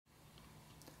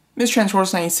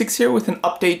MrTransforce96 here with an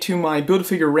update to my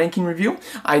Build-A-Figure ranking review.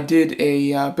 I did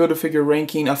a Build-A-Figure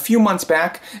ranking a few months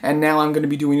back, and now I'm going to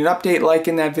be doing an update. Like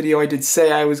in that video, I did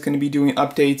say I was going to be doing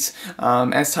updates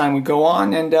as time would go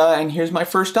on, and here's my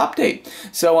first update.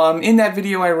 So in that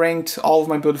video, I ranked all of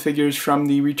my Build-A-Figures from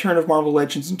the Return of Marvel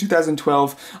Legends in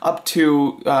 2012 up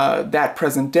to that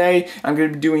present day. I'm going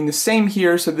to be doing the same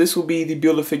here, so this will be the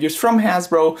Build-A-Figures from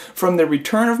Hasbro from the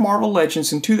Return of Marvel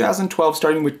Legends in 2012,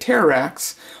 starting with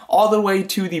Terrax, all the way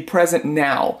to the present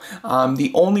now. The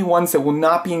only ones that will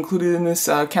not be included in this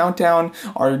countdown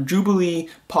are Jubilee,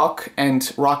 Puck,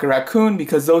 and Rocket Raccoon,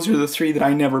 because those are the three that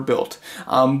I never built.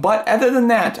 But other than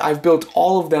that, I've built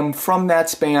all of them from that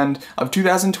span of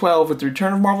 2012 with the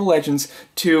Return of Marvel Legends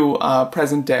to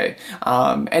present day.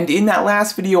 And in that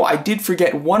last video, I did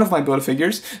forget one of my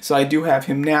Build-A-Figures, so I do have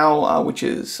him now, which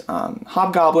is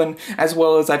Hobgoblin, as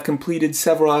well as I've completed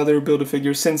several other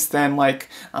Build-A-Figures since then, like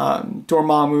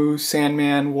Dormammu,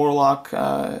 Sandman, Warlock,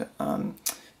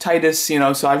 Titus, you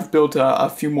know, so I've built a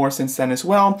few more since then as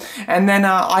well. And then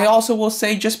I also will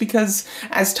say, just because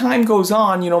as time goes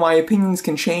on, you know, my opinions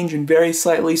can change and vary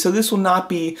slightly, so this will not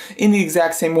be in the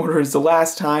exact same order as the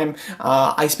last time.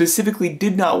 I specifically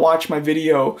did not watch my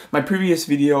previous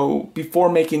video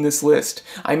before making this list.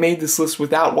 I made this list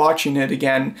without watching it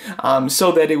again,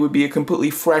 so that it would be a completely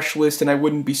fresh list and I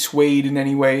wouldn't be swayed in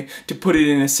any way to put it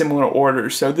in a similar order.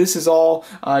 So this is all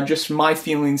just my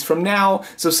feelings from now,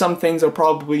 so some things are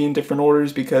probably in different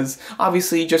orders because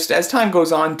obviously just as time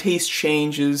goes on, taste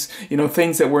changes. You know,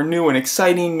 things that were new and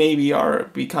exciting maybe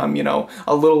become, you know,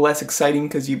 a little less exciting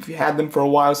because you've had them for a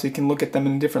while, so you can look at them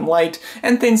in a different light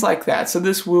and things like that. So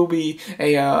this will be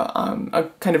a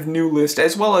kind of new list,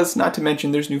 as well as, not to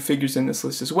mention, there's new figures in this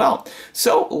list as well.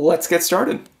 So let's get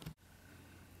started.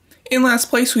 In last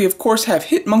place, we of course have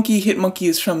Hitmonkey. Hitmonkey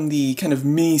is from the kind of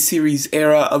mini-series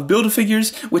era of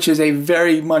Build-A-Figures, which is a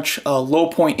very much low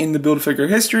point in the Build-A-Figure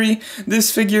history.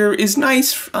 This figure is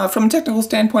nice from a technical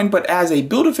standpoint, but as a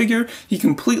Build-A-Figure, he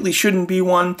completely shouldn't be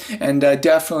one, and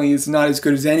definitely is not as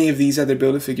good as any of these other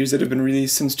Build-A-Figures that have been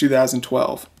released since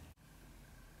 2012.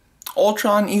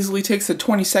 Ultron easily takes the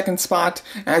 22nd spot,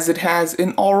 as it has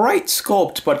an alright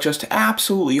sculpt, but just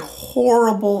absolutely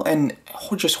horrible and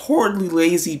just horridly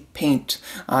lazy paint.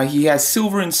 He has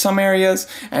silver in some areas,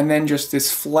 and then just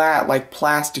this flat, like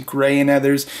plastic gray in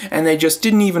others, and they just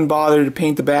didn't even bother to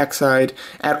paint the backside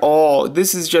at all.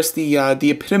 This is just the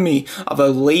epitome of a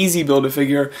lazy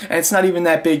Build-A-Figure, and it's not even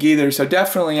that big either, so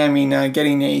definitely, I mean,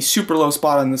 getting a super low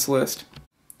spot on this list.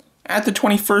 At the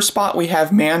 21st spot, we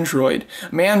have Mandroid.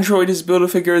 Mandroid is a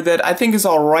Build-A-Figure that I think is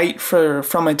alright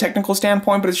from a technical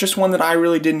standpoint, but it's just one that I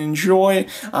really didn't enjoy.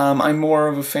 I'm more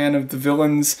of a fan of the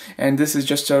villains, and this is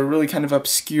just a really kind of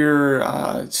obscure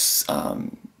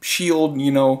shield,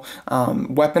 you know,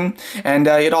 weapon, and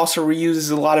it also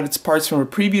reuses a lot of its parts from a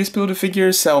previous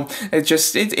Build-A-Figure, so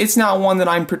it's not one that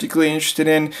I'm particularly interested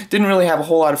in. Didn't really have a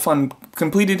whole lot of fun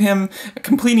completing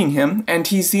him, and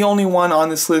he's the only one on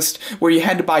this list where you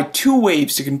had to buy 2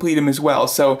 waves to complete him as well,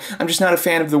 so I'm just not a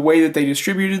fan of the way that they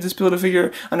distributed this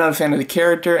Build-A-Figure. I'm not a fan of the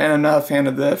character, and I'm not a fan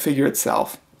of the figure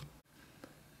itself.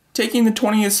 Taking the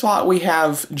 20th spot, we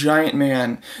have Giant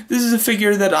Man. This is a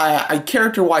figure that I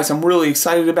character-wise, I'm really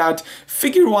excited about.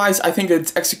 Figure-wise, I think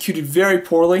it's executed very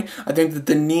poorly. I think that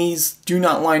the knees do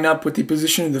not line up with the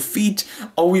position of the feet,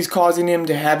 always causing him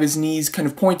to have his knees kind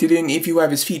of pointed in if you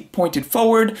have his feet pointed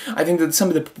forward. I think that some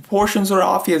of the proportions are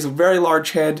off. He has a very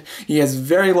large head, he has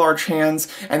very large hands,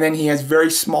 and then he has very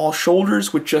small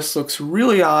shoulders, which just looks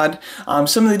really odd.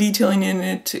 Some of the detailing in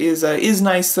it is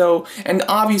nice though, and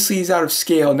obviously he's out of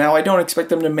scale. Now, I don't expect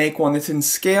them to make one that's in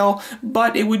scale,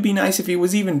 but it would be nice if he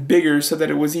was even bigger so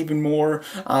that it was even more,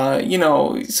 you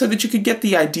know, so that you could get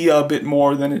the idea a bit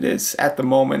more than it is at the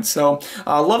moment. So,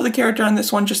 love the character on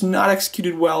this one, just not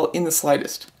executed well in the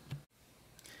slightest.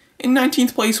 In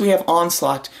 19th place, we have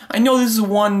Onslaught. I know this is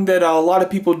one that a lot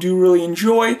of people do really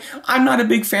enjoy. I'm not a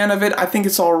big fan of it. I think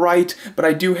it's alright, but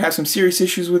I do have some serious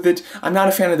issues with it. I'm not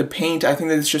a fan of the paint. I think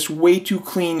that it's just way too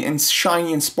clean and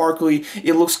shiny and sparkly.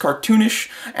 It looks cartoonish,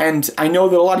 and I know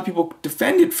that a lot of people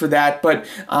defend it for that, but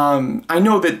I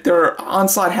know that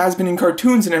Onslaught has been in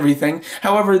cartoons and everything.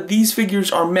 However, these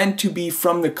figures are meant to be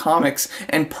from the comics,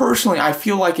 and personally, I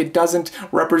feel like it doesn't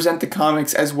represent the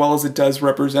comics as well as it does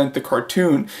represent the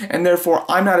cartoon. And therefore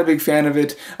I'm not a big fan of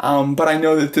it, but I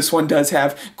know that this one does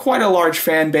have quite a large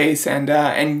fan base, and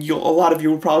a lot of you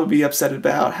will probably be upset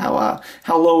about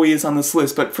how low he is on this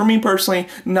list, but for me personally,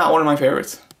 not one of my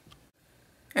favorites.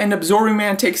 And Absorbing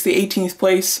Man takes the 18th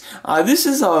place. This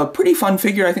is a pretty fun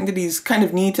figure. I think that he's kind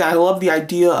of neat. I love the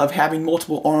idea of having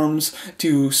multiple arms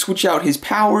to switch out his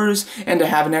powers and to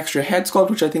have an extra head sculpt,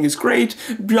 which I think is great.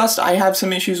 Just I have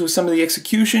some issues with some of the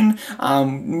execution.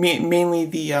 Mainly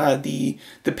the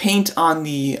paint on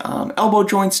the elbow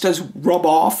joints does rub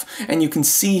off, and you can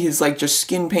see his like just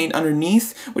skin paint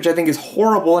underneath, which I think is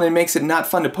horrible, and it makes it not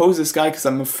fun to pose this guy because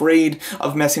I'm afraid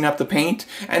of messing up the paint.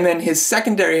 And then his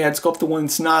secondary head sculpt, the one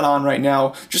that's not on right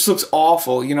now, just looks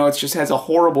awful. You know, it just has a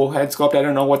horrible head sculpt. I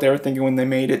don't know what they were thinking when they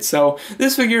made it. So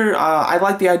this figure, I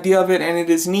like the idea of it, and it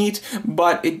is neat,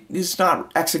 but it is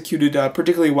not executed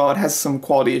particularly well. It has some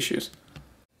quality issues.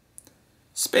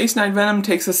 Space Knight Venom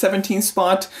takes the 17th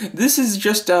spot. This is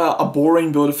just a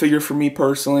boring Build-A-Figure for me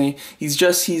personally. He's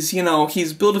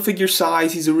Build-A-Figure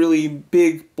size. He's a really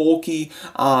big, bulky,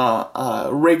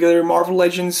 regular Marvel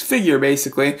Legends figure,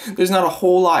 basically. There's not a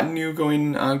whole lot new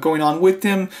going on with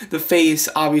him. The face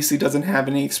obviously doesn't have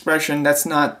any expression. That's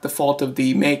not the fault of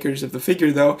the makers of the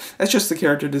figure, though. That's just the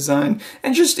character design.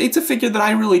 And just, it's a figure that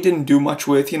I really didn't do much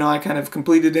with. You know, I kind of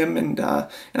completed him, and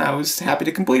I was happy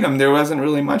to complete him. There wasn't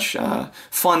really much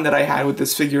fun that I had with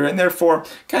this figure, and therefore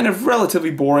kind of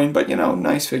relatively boring, but you know,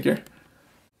 nice figure.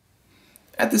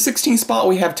 At the 16th spot,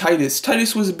 we have Titus.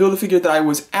 Titus was a Build-A-Figure that I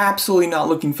was absolutely not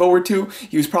looking forward to.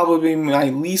 He was probably my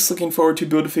least looking forward to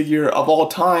Build-A-Figure of all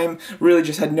time. Really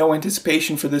just had no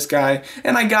anticipation for this guy.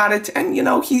 And I got it, and you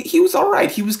know, he was alright.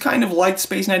 He was kind of like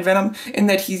Space Knight Venom in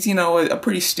that he's, you know, a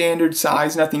pretty standard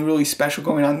size, nothing really special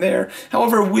going on there.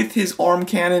 However, with his arm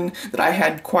cannon that I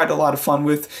had quite a lot of fun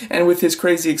with, and with his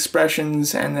crazy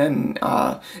expressions, and then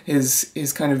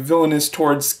his kind of villainous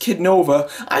towards Kid Nova,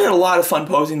 I had a lot of fun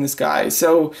posing this guy.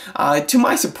 So, to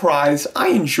my surprise, I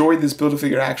enjoyed this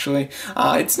Build-A-Figure actually.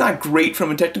 It's not great from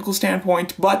a technical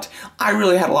standpoint, but I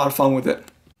really had a lot of fun with it.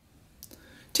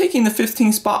 Taking the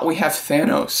 15th spot, we have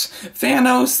Thanos.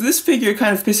 Thanos, this figure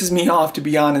kind of pisses me off, to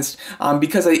be honest,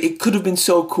 because it could have been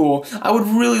so cool. I would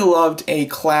really loved a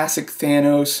classic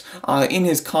Thanos in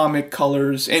his comic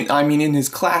colors, in his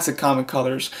classic comic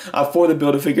colors for the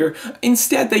Build-A-Figure.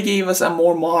 Instead, they gave us a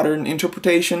more modern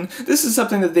interpretation. This is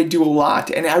something that they do a lot,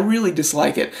 and I really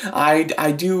dislike it.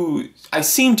 I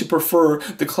seem to prefer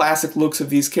the classic looks of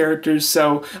these characters,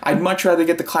 so I'd much rather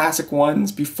get the classic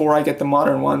ones before I get the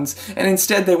modern ones, and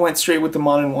instead they went straight with the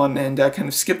modern one and kind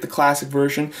of skipped the classic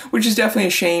version, which is definitely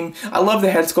a shame. I love the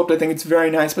head sculpt, I think it's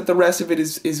very nice, but the rest of it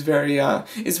is very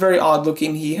odd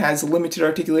looking. He has limited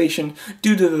articulation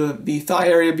due to the thigh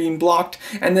area being blocked,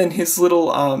 and then his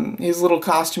little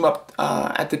costume up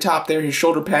at the top there, his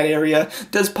shoulder pad area,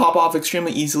 does pop off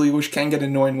extremely easily, which can get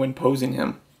annoying when posing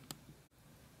him.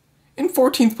 In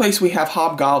 14th place, we have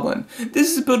Hobgoblin.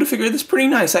 This is a Build-A-Figure that's pretty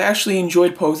nice. I actually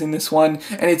enjoyed posing this one,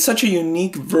 and it's such a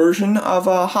unique version of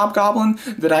Hobgoblin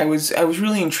that I was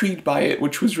really intrigued by it,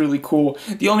 which was really cool.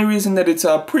 The only reason that it's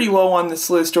pretty low on this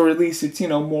list, or at least it's, you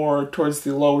know, more towards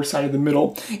the lower side of the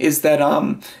middle, is that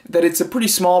that it's a pretty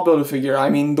small Build-A-Figure. I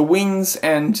mean, the wings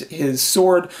and his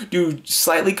sword do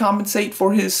slightly compensate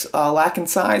for his lack in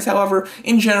size. However,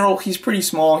 in general, he's pretty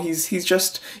small.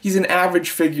 He's an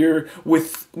average figure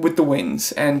with the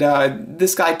wings, and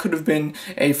this guy could have been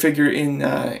a figure in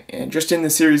just in the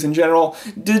series in general.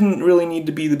 Didn't really need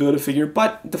to be the Build-A-Figure,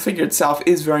 but the figure itself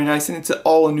is very nice, and it's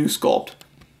all a new sculpt.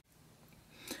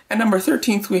 At number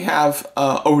 13th, we have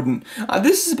Odin.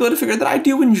 This is a Build-A-Figure that I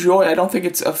do enjoy. I don't think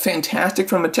it's fantastic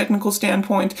from a technical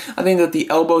standpoint. I think that the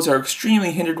elbows are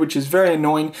extremely hindered, which is very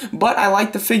annoying, but I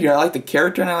like the figure. I like the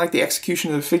character, and I like the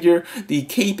execution of the figure. The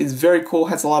cape is very cool,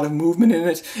 has a lot of movement in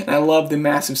it, and I love the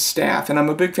massive staff, and I'm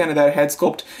a big fan of that head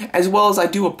sculpt, as well as I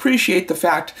do appreciate the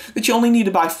fact that you only need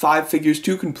to buy 5 figures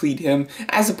to complete him,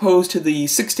 as opposed to the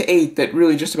 6 to 8 that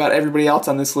really just about everybody else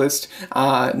on this list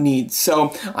needs.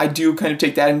 So I do kind of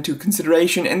take that into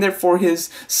consideration, and therefore his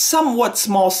somewhat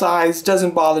small size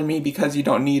doesn't bother me because you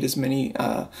don't need as many,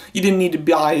 you didn't need to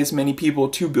buy as many people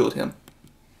to build him.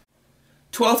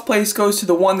 12th place goes to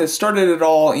the one that started it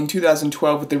all in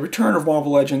 2012 with the return of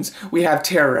Marvel Legends. We have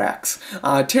Terrarax.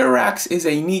 Terrarax is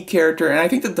a neat character, and I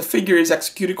think that the figure is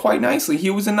executed quite nicely. He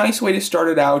was a nice way to start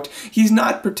it out. He's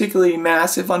not particularly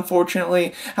massive,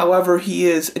 unfortunately. However, he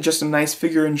is just a nice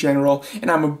figure in general, and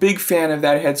I'm a big fan of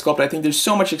that head sculpt. I think there's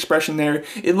so much expression there.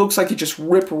 It looks like it just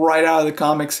ripped right out of the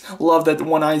comics. Love that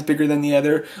one eye is bigger than the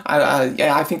other.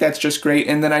 Yeah, I think that's just great.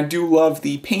 And then I do love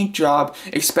the paint job,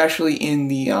 especially in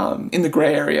the gray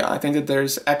area. I think that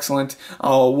there's excellent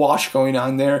wash going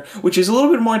on there, which is a little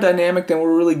bit more dynamic than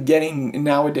we're really getting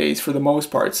nowadays for the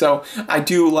most part. So I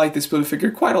do like this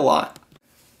Build-A-Figure quite a lot.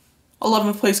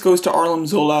 11th place goes to Arlem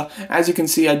Zola. As you can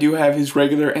see, I do have his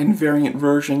regular and variant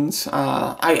versions.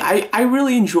 I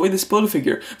really enjoy this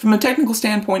Build-A-Figure. From a technical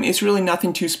standpoint, it's really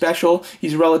nothing too special.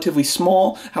 He's relatively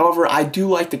small. However, I do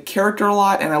like the character a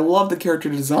lot, and I love the character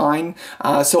design.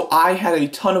 So I had a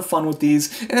ton of fun with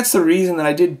these, and that's the reason that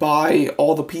I did buy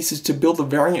all the pieces to build the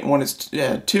variant one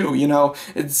too. You know,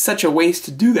 it's such a waste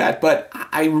to do that, but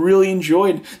I really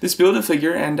enjoyed this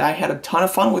Build-A-Figure, and I had a ton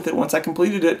of fun with it once I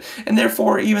completed it, and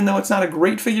therefore, even though it's not a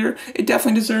great figure, it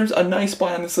definitely deserves a nice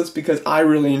spot on this list because I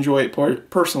really enjoy it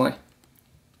personally.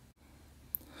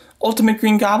 Ultimate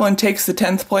Green Goblin takes the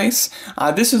 10th place.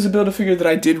 This is a Build-A-Figure that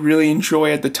I did really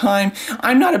enjoy at the time.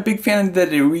 I'm not a big fan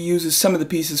that it reuses some of the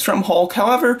pieces from Hulk.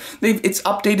 However, it's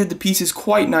updated the pieces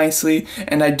quite nicely,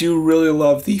 and I do really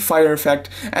love the fire effect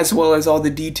as well as all the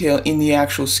detail in the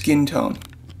actual skin tone.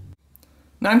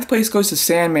 9th place goes to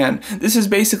Sandman. This is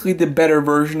basically the better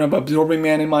version of Absorbing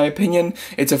Man in my opinion.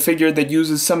 It's a figure that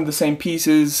uses some of the same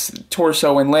pieces,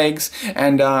 torso and legs,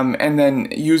 and then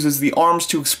uses the arms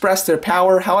to express their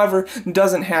power. However,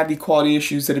 doesn't have the quality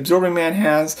issues that Absorbing Man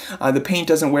has. The paint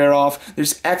doesn't wear off.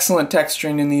 There's excellent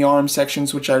texturing in the arm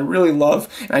sections, which I really love,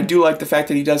 and I do like the fact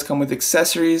that he does come with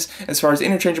accessories as far as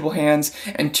interchangeable hands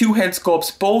and 2 head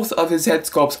sculpts. Both of his head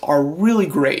sculpts are really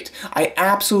great. I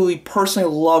absolutely personally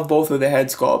love both of the head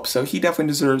sculpt, so he definitely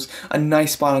deserves a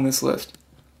nice spot on this list.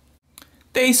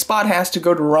 The 8th spot has to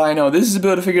go to Rhino. This is a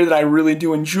Build-A-Figure that I really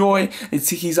do enjoy.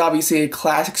 He's obviously a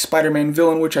classic Spider-Man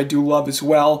villain, which I do love as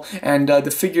well, and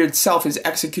the figure itself is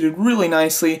executed really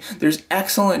nicely. There's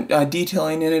excellent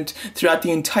detailing in it. Throughout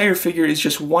the entire figure is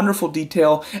just wonderful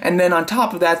detail, and then on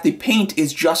top of that, the paint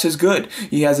is just as good.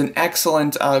 He has an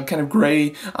excellent kind of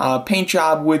gray paint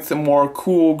job with a more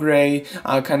cool gray,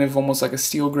 kind of almost like a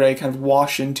steel gray kind of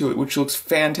wash into it, which looks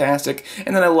fantastic.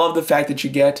 And then I love the fact that you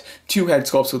get 2 head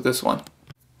sculpts with this one.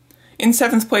 In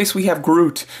 7th place, we have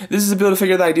Groot. This is a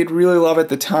Build-A-Figure that I did really love at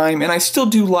the time, and I still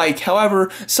do like. However,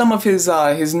 some of his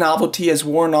novelty has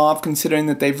worn off, considering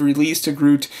that they've released a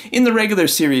Groot in the regular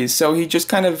series. So he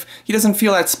doesn't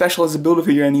feel that special as a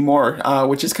Build-A-Figure anymore,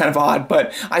 which is kind of odd.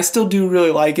 But I still do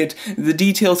really like it. The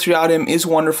detail throughout him is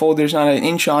wonderful. There's not an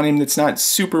inch on him that's not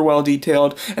super well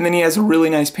detailed, and then he has a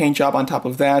really nice paint job on top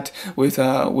of that with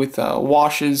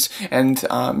washes and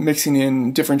mixing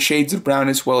in different shades of brown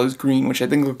as well as green, which I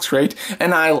think looks great.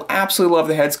 And I absolutely love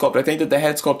the head sculpt. I think that the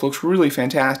head sculpt looks really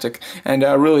fantastic and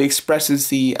really expresses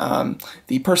the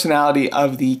personality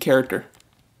of the character.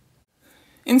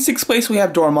 In 6th place, we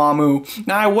have Dormammu.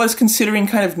 Now, I was considering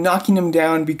kind of knocking him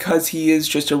down because he is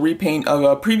just a repaint of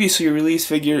a previously released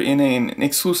figure in an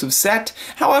exclusive set.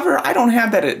 However, I don't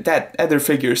have that other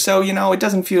figure, so, you know, it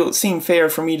doesn't seem fair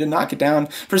for me to knock it down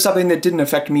for something that didn't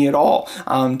affect me at all.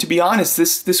 To be honest,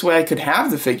 this way I could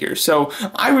have the figure, so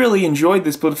I really enjoyed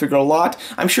this Build-A-Figure a lot.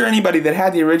 I'm sure anybody that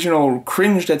had the original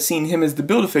cringed at seeing him as the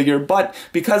Build-A-Figure, but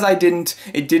because I didn't,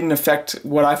 it didn't affect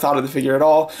what I thought of the figure at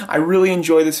all. I really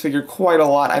enjoy this figure quite a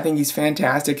lot. I think he's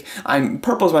fantastic.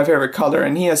 Purple is my favorite color,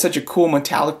 and he has such a cool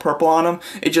metallic purple on him.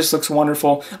 It just looks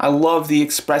wonderful. I love the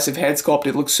expressive head sculpt.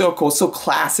 It looks so cool, so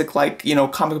classic, like, you know,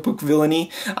 comic book villainy,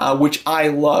 which I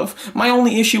love. My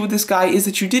only issue with this guy is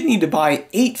that you did need to buy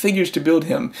 8 figures to build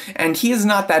him, and he is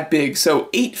not that big, so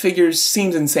 8 figures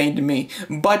seems insane to me.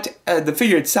 But the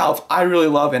figure itself, I really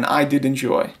love and I did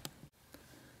enjoy.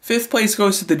 5th place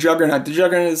goes to the Juggernaut. The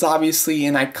Juggernaut is obviously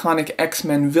an iconic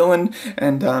X-Men villain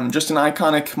and just an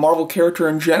iconic Marvel character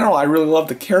in general. I really love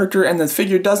the character, and the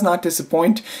figure does not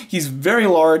disappoint. He's very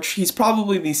large. He's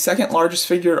probably the 2nd largest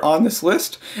figure on this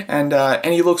list, and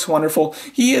he looks wonderful.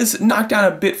 He is knocked down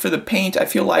a bit for the paint. I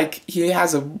feel like he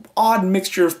has an odd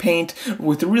mixture of paint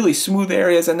with really smooth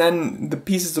areas, and then the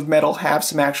pieces of metal have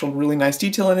some actual really nice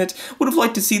detail in it. Would have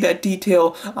liked to see that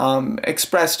detail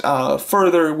expressed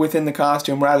further within the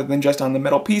costume rather than just on the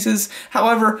metal pieces.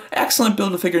 However, excellent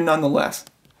Build-A-Figure nonetheless.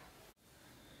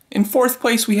 In 4th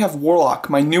place, we have Warlock,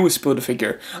 my newest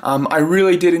Build-A-Figure. I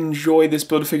really did enjoy this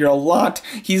Build-A-Figure a lot.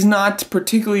 He's not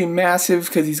particularly massive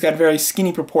because he's got very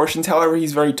skinny proportions. However,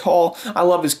 he's very tall. I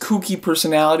love his kooky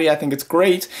personality. I think it's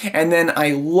great. And then I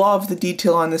love the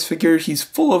detail on this figure. He's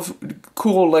full of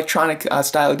cool electronic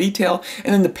style detail.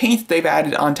 And then the paint they've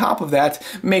added on top of that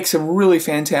makes him really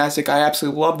fantastic. I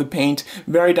absolutely love the paint.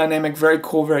 Very dynamic, very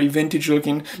cool, very vintage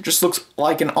looking. Just looks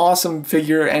like an awesome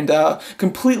figure and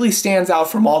completely stands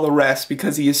out from all the rest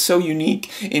because he is so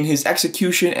unique in his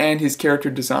execution and his character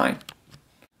design.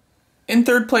 In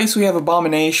third place, we have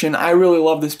Abomination. I really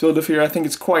love this Build-A-Figure. I think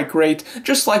it's quite great.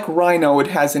 Just like Rhino, it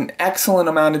has an excellent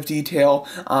amount of detail,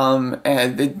 and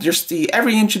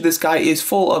every inch of this guy is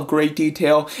full of great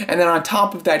detail. And then on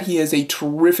top of that, he has a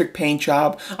terrific paint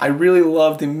job. I really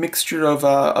love the mixture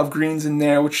of greens in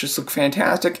there, which just look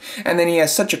fantastic. And then he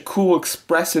has such a cool,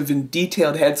 expressive, and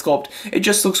detailed head sculpt. It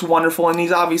just looks wonderful, and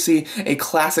he's obviously a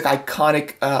classic,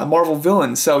 iconic Marvel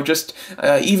villain. So just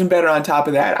even better on top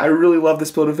of that. I really love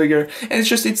this Build-A-Figure. And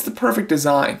it's the perfect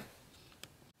design.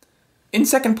 In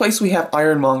second place, we have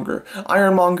Ironmonger.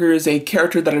 Ironmonger is a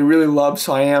character that I really love,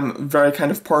 so I am very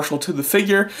kind of partial to the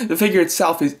figure. The figure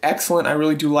itself is excellent. I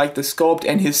really do like the sculpt,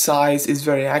 and his size is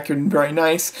very accurate and very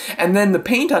nice. And then the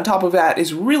paint on top of that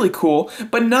is really cool,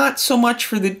 but not so much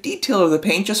for the detail of the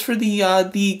paint, just for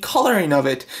the coloring of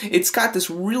it. It's got this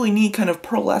really neat kind of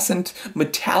pearlescent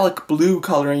metallic blue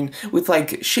coloring with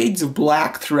like shades of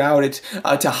black throughout it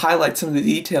to highlight some of the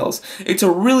details. It's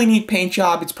a really neat paint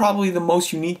job. It's probably the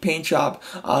most unique paint job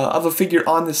of a figure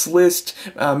on this list,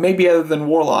 maybe other than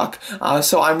Warlock.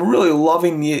 So I'm really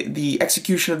loving the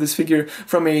execution of this figure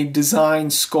from a design,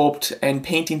 sculpt, and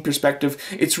painting perspective.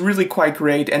 It's really quite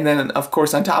great, and then of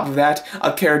course on top of that,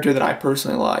 a character that I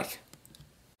personally like.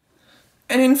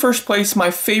 And in first place, my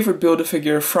favorite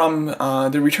Build-A-Figure from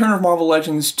the Return of Marvel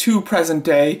Legends to present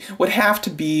day would have to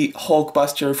be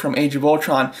Hulkbuster from Age of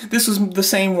Ultron. This was the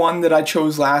same one that I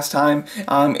chose last time.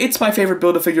 It's my favorite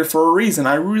Build-A-Figure for a reason.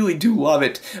 I really do love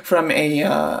it. From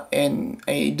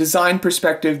a design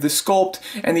perspective, the sculpt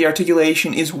and the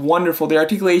articulation is wonderful. The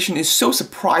articulation is so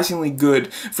surprisingly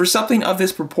good. For something of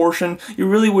this proportion, you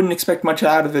really wouldn't expect much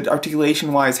out of it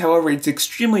articulation-wise. However, it's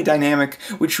extremely dynamic,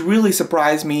 which really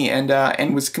surprised me and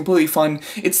was completely fun.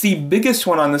 It's the biggest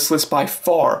one on this list by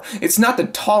far. It's not the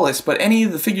tallest, but any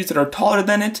of the figures that are taller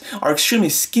than it are extremely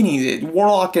skinny.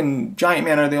 Warlock and Giant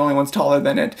Man are the only ones taller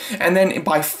than it. And then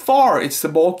by far, it's the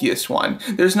bulkiest one.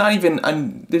 There's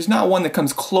not one that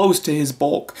comes close to his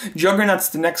bulk. Juggernaut's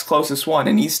the next closest one,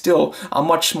 and he's still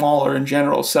much smaller in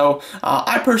general. So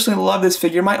I personally love this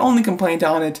figure. My only complaint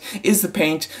on it is the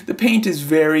paint. The paint is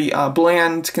very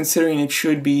bland, considering it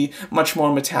should be much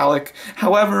more metallic.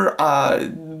 However,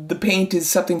 the paint is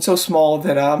something so small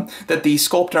that that the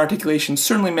sculpt and articulation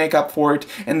certainly make up for it,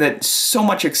 and that so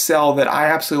much excel that I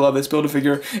absolutely love this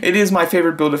Build-A-Figure. It is my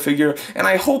favorite Build-A-Figure, and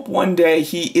I hope one day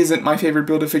he isn't my favorite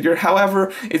Build-A-Figure.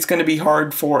 However, it's going to be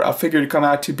hard for a figure to come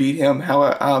out to beat him.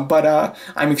 But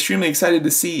I'm extremely excited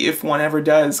to see if one ever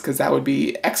does, because that would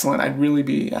be excellent. I'd really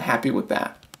be happy with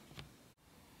that.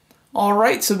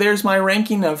 Alright, so there's my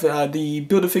ranking of the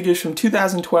Build-A-Figures from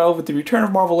 2012 with the Return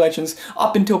of Marvel Legends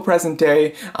up until present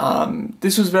day.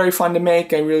 This was very fun to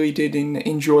make. I really did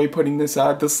enjoy putting this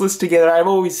list together. I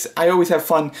always have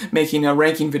fun making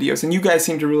ranking videos, and you guys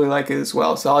seem to really like it as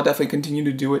well, so I'll definitely continue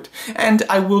to do it. And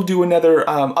I will do another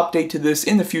update to this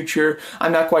in the future.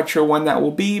 I'm not quite sure when that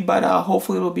will be, but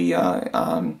hopefully it'll be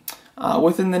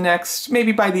within the next,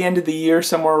 maybe by the end of the year,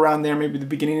 somewhere around there, maybe the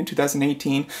beginning of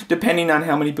 2018, depending on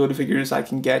how many Build-A-Figures I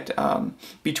can get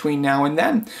between now and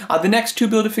then. The next two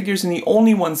Build-A-Figures, and the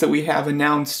only ones that we have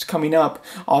announced coming up,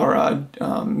 are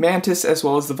Mantis as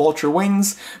well as the Vulture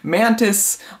Wings.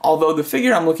 Mantis, although the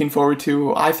figure I'm looking forward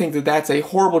to, I think that that's a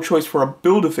horrible choice for a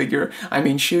Build-A-Figure. I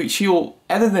mean, she'll,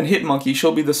 other than Hitmonkey,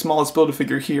 she'll be the smallest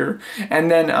Build-A-Figure here. And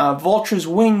then Vulture's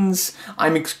Wings,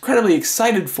 I'm incredibly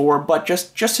excited for, but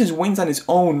just his wings on his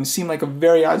own seem like a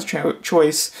very odd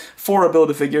choice for a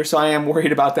Build-A-Figure, so I am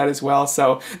worried about that as well.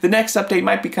 So the next update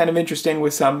might be kind of interesting,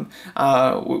 with some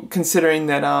considering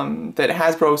that that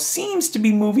Hasbro seems to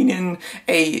be moving in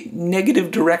a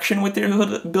negative direction with their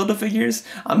Build-A-Figures,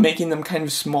 making them kind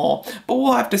of small. But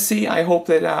we'll have to see. I hope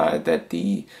that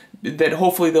that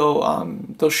hopefully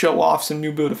they'll show off some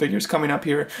new Build-A-Figures coming up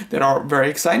here that are very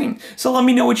exciting. So let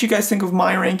me know what you guys think of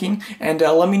my ranking, and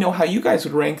let me know how you guys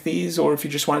would rank these, or if you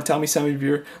just want to tell me some of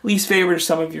your least favorite or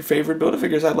some of your favorite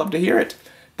Build-A-Figures. I'd love to hear it.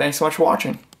 Thanks so much for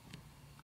watching.